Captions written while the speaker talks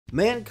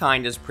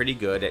Mankind is pretty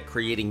good at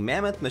creating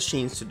mammoth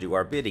machines to do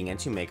our bidding and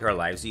to make our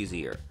lives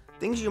easier.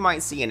 Things you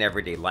might see in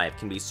everyday life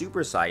can be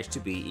supersized to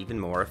be even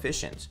more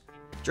efficient.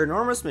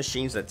 Ginormous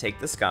machines that take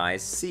the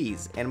skies,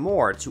 seas, and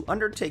more to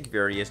undertake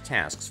various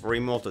tasks for a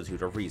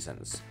multitude of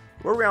reasons.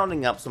 We're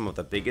rounding up some of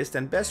the biggest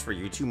and best for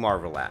you to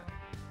marvel at.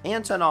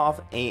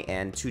 Antonov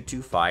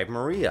AN-225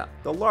 Maria,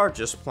 the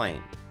largest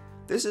plane.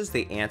 This is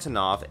the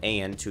Antonov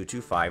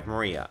AN-225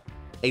 Maria,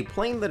 a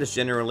plane that is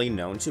generally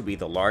known to be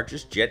the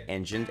largest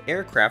jet-engined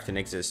aircraft in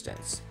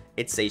existence.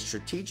 It's a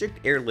strategic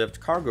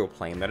airlift cargo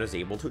plane that is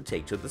able to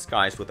take to the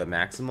skies with a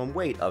maximum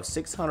weight of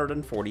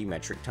 640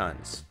 metric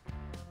tons.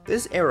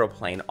 This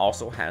aeroplane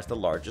also has the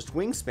largest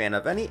wingspan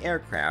of any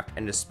aircraft,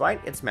 and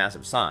despite its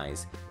massive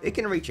size, it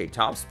can reach a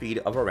top speed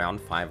of around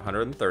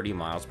 530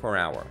 miles per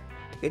hour.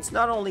 It's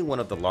not only one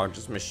of the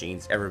largest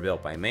machines ever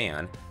built by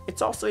man,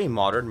 it's also a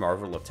modern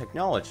marvel of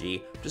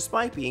technology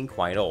despite being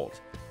quite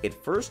old. It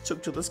first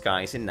took to the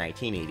skies in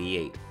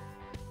 1988.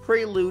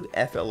 Prelude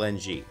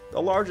FLNG,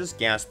 the largest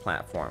gas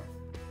platform.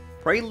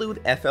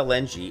 Prelude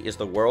FLNG is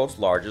the world's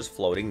largest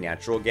floating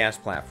natural gas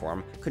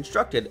platform,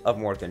 constructed of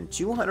more than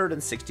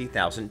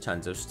 260,000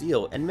 tons of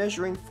steel and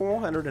measuring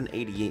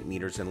 488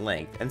 meters in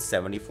length and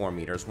 74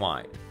 meters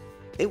wide.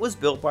 It was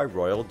built by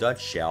Royal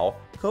Dutch Shell,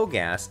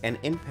 Kogas,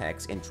 and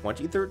Inpex in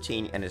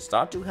 2013 and is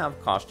thought to have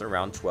cost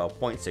around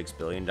 $12.6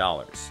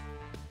 billion.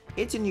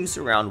 It's in use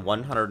around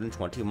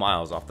 120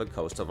 miles off the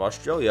coast of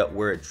Australia,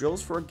 where it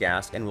drills for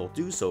gas and will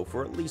do so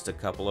for at least a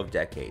couple of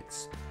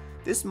decades.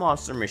 This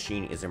monster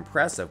machine is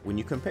impressive when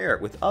you compare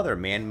it with other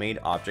man-made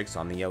objects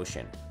on the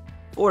ocean.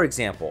 For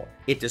example,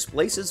 it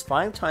displaces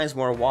 5 times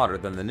more water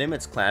than the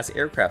Nimitz-class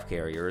aircraft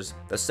carriers,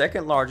 the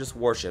second largest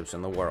warships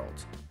in the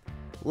world.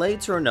 Le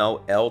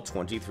Tourneau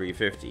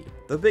L-2350,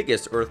 the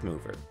biggest earth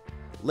mover.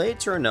 Le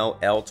Tourneau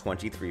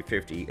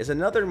L-2350 is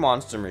another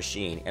monster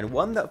machine and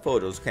one that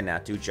photos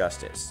cannot do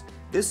justice.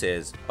 This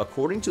is,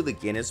 according to the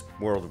Guinness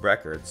World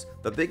Records,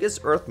 the biggest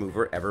earth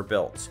mover ever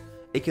built.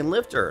 It can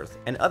lift earth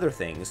and other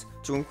things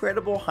to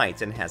incredible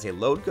heights and has a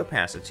load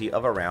capacity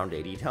of around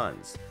 80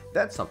 tons.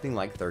 That's something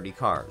like 30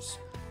 cars.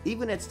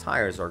 Even its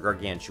tires are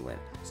gargantuan,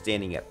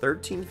 standing at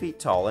 13 feet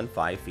tall and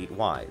 5 feet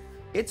wide.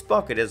 Its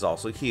bucket is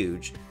also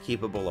huge,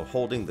 capable of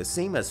holding the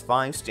same as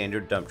 5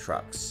 standard dump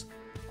trucks.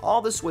 All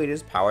this weight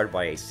is powered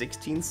by a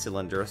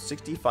 16-cylinder,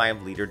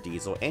 65-liter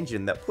diesel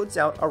engine that puts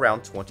out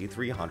around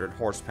 2,300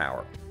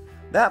 horsepower.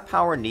 That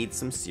power needs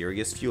some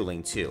serious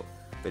fueling too.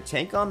 The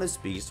tank on this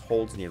beast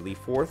holds nearly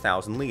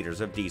 4,000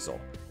 liters of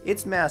diesel.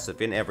 It's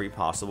massive in every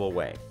possible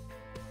way.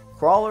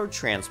 Crawler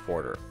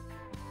Transporter.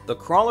 The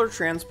Crawler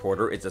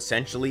Transporter is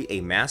essentially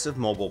a massive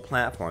mobile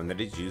platform that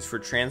is used for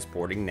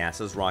transporting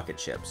NASA's rocket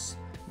ships.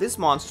 This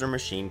monster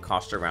machine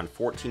cost around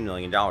 $14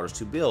 million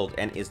to build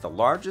and is the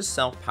largest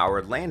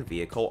self-powered land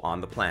vehicle on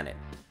the planet.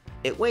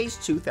 It weighs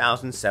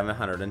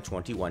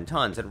 2,721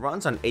 tons and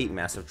runs on 8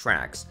 massive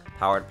tracks,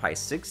 powered by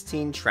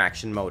 16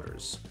 traction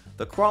motors.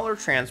 The Crawler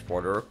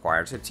Transporter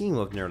requires a team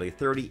of nearly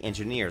 30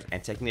 engineers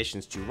and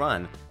technicians to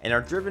run and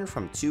are driven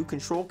from 2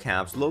 control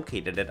cabs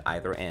located at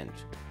either end.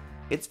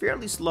 It's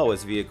fairly slow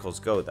as vehicles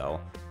go though,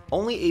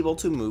 only able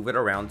to move at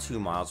around 2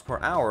 miles per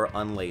hour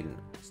unladen.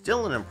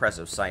 Still an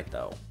impressive sight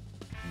though.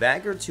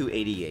 Bagger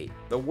 288,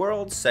 the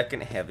world's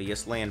second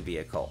heaviest land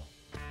vehicle.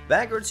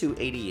 Bagger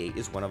 288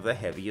 is one of the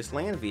heaviest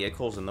land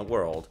vehicles in the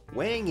world,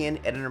 weighing in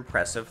at an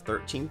impressive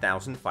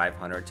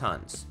 13,500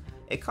 tons.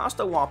 It cost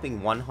a whopping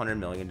 $100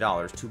 million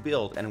to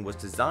build and was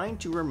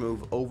designed to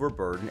remove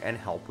overburden and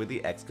help with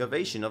the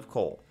excavation of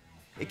coal.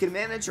 It can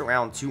manage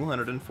around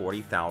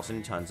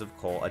 240,000 tons of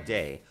coal a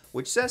day,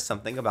 which says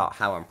something about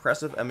how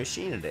impressive a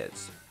machine it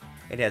is.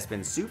 It has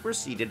been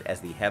superseded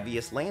as the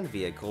heaviest land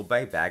vehicle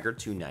by Bagger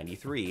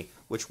 293,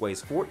 which weighs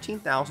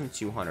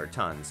 14,200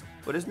 tons,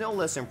 but is no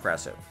less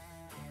impressive.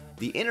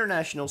 The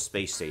International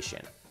Space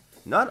Station.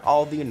 Not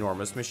all the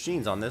enormous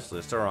machines on this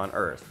list are on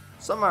Earth,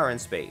 some are in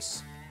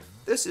space.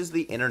 This is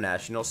the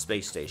International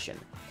Space Station,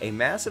 a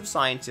massive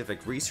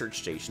scientific research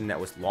station that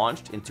was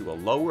launched into a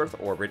low Earth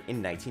orbit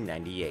in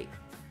 1998.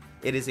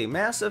 It is a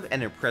massive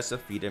and impressive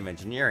feat of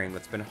engineering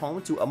that's been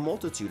home to a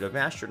multitude of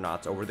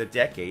astronauts over the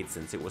decades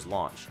since it was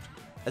launched.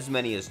 As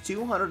many as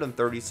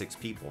 236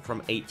 people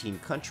from 18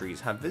 countries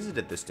have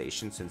visited the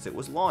station since it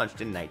was launched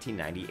in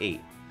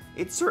 1998.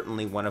 It's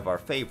certainly one of our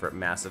favorite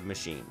massive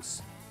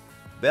machines.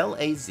 Bell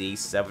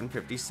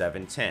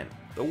AZ-757-10,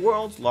 the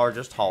world's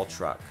largest haul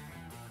truck.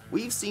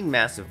 We've seen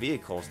massive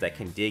vehicles that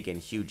can dig in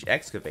huge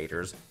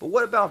excavators, but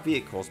what about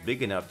vehicles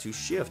big enough to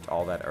shift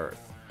all that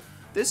earth?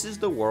 This is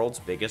the world's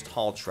biggest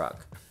haul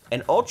truck,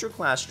 an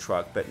ultra-class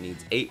truck that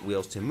needs 8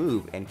 wheels to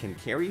move and can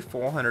carry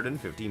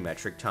 450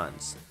 metric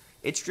tons.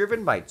 It's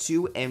driven by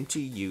 2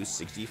 MTU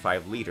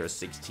 65-liter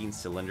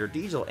 16-cylinder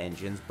diesel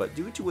engines, but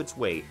due to its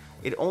weight,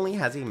 it only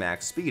has a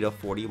max speed of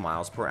 40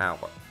 miles per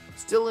hour.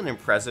 Still an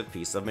impressive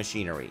piece of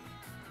machinery.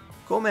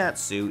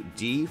 Komatsu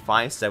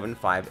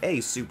D575A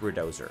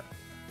Superdozer.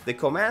 The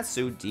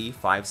Komatsu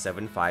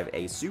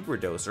D575A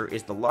Superdozer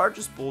is the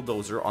largest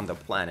bulldozer on the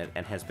planet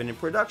and has been in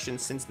production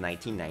since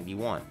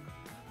 1991.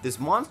 This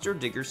monster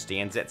digger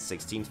stands at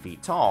 16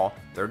 feet tall,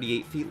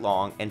 38 feet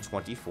long, and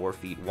 24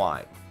 feet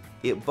wide.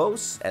 It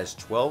boasts a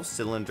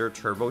 12-cylinder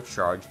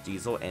turbocharged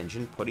diesel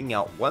engine putting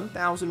out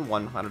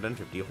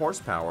 1,150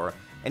 horsepower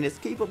and is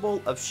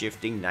capable of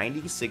shifting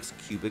 96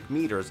 cubic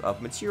meters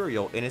of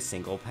material in a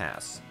single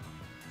pass.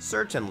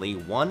 Certainly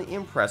one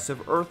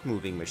impressive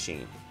earth-moving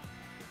machine.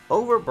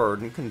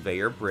 Overburden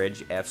Conveyor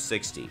Bridge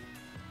F60.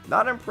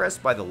 Not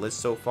impressed by the list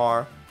so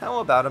far? How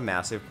about a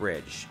massive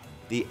bridge?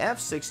 The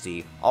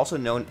F60, also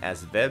known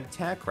as Web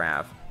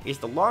Tackraft, is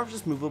the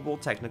largest movable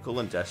technical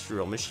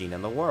industrial machine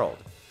in the world.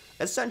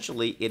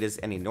 Essentially, it is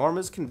an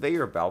enormous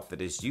conveyor belt that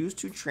is used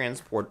to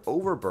transport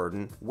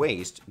overburden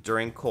waste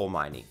during coal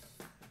mining.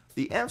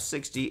 The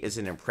F60 is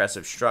an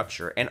impressive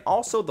structure and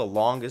also the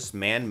longest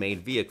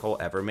man-made vehicle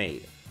ever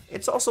made.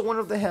 It's also one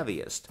of the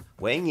heaviest,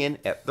 weighing in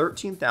at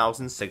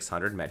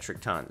 13,600 metric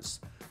tons.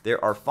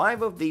 There are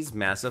 5 of these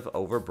massive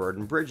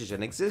overburden bridges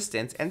in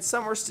existence and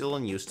some are still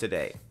in use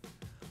today.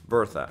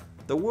 Bertha,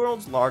 the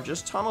world's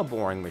largest tunnel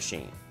boring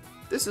machine.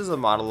 This is a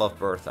model of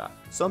Bertha,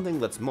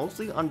 something that's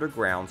mostly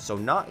underground so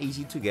not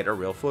easy to get a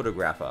real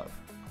photograph of.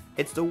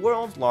 It's the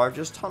world's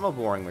largest tunnel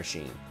boring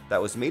machine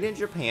that was made in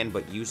Japan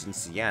but used in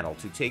Seattle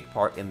to take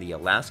part in the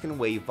Alaskan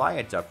Way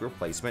Viaduct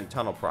Replacement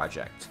Tunnel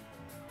Project.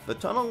 The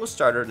tunnel was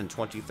started in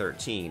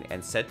 2013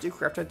 and set to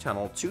craft a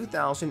tunnel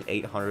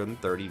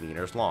 2,830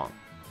 meters long.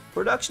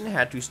 Production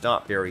had to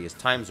stop various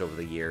times over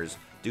the years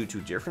due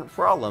to different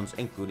problems,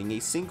 including a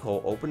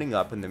sinkhole opening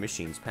up in the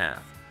machine's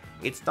path.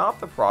 It stopped.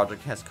 The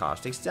project has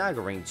cost a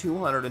staggering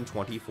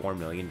 $224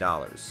 million.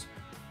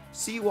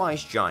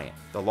 Seawise Giant,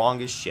 the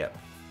longest ship.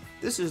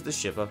 This is the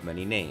ship of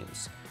many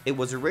names. It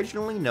was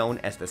originally known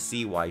as the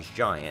Seawise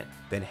Giant,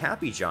 then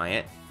Happy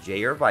Giant,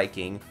 Jair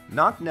Viking,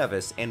 Knock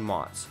Nevis, and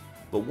Mott's.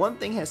 But one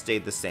thing has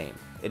stayed the same.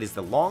 It is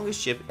the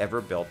longest ship ever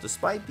built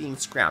despite being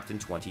scrapped in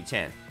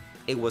 2010.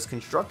 It was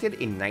constructed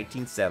in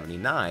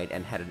 1979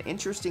 and had an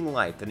interesting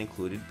life that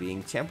included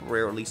being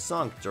temporarily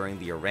sunk during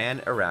the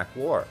Iran-Iraq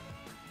War.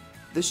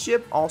 The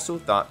ship also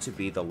thought to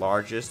be the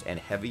largest and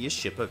heaviest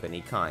ship of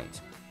any kind.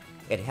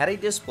 It had a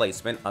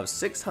displacement of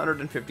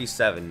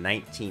 657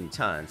 19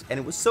 tons and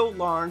it was so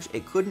large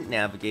it couldn't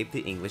navigate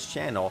the English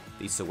Channel,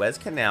 the Suez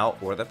Canal,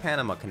 or the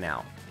Panama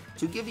Canal.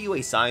 To give you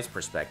a size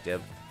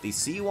perspective, the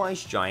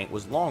Seawise Giant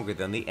was longer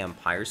than the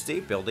Empire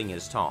State Building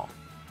is tall.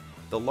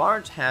 The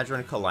Large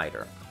Hadron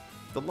Collider.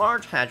 The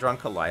Large Hadron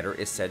Collider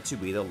is said to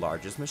be the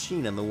largest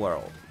machine in the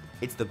world.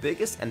 It's the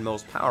biggest and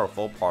most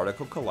powerful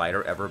particle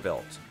collider ever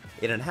built.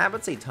 It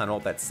inhabits a tunnel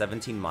that's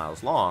 17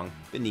 miles long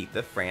beneath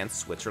the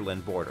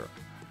France-Switzerland border.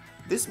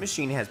 This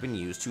machine has been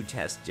used to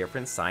test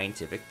different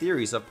scientific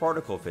theories of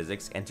particle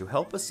physics and to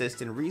help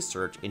assist in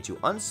research into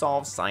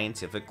unsolved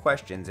scientific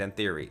questions and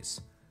theories.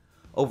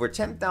 Over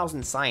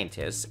 10,000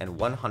 scientists and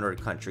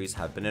 100 countries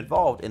have been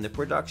involved in the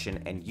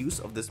production and use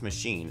of this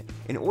machine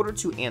in order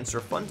to answer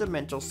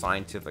fundamental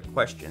scientific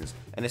questions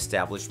and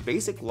establish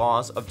basic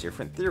laws of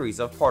different theories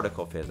of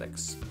particle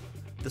physics.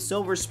 The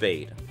Silver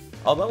Spade.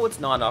 Although it's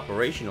not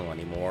operational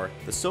anymore,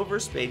 the Silver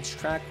Spade's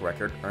track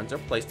record earns a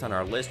place on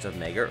our list of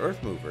mega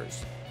earth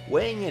movers.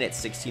 Weighing in at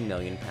 16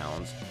 million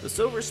pounds, the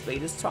Silver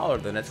Spade is taller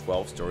than a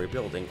 12-story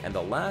building and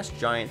the last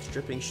giant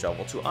stripping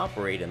shovel to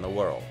operate in the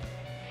world.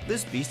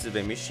 This beast of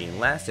a machine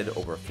lasted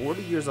over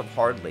 40 years of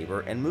hard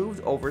labor and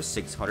moved over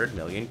 600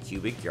 million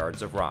cubic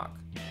yards of rock.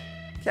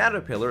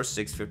 Caterpillar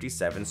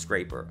 657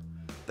 Scraper.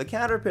 The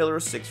Caterpillar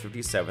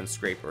 657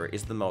 Scraper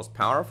is the most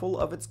powerful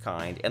of its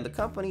kind and the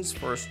company's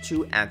first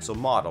 2-axle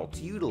model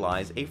to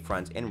utilize a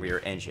front and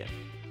rear engine.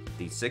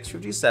 The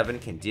 657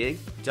 can dig,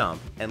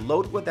 dump, and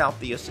load without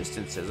the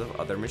assistances of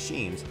other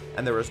machines,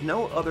 and there is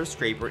no other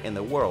scraper in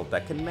the world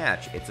that can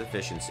match its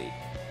efficiency.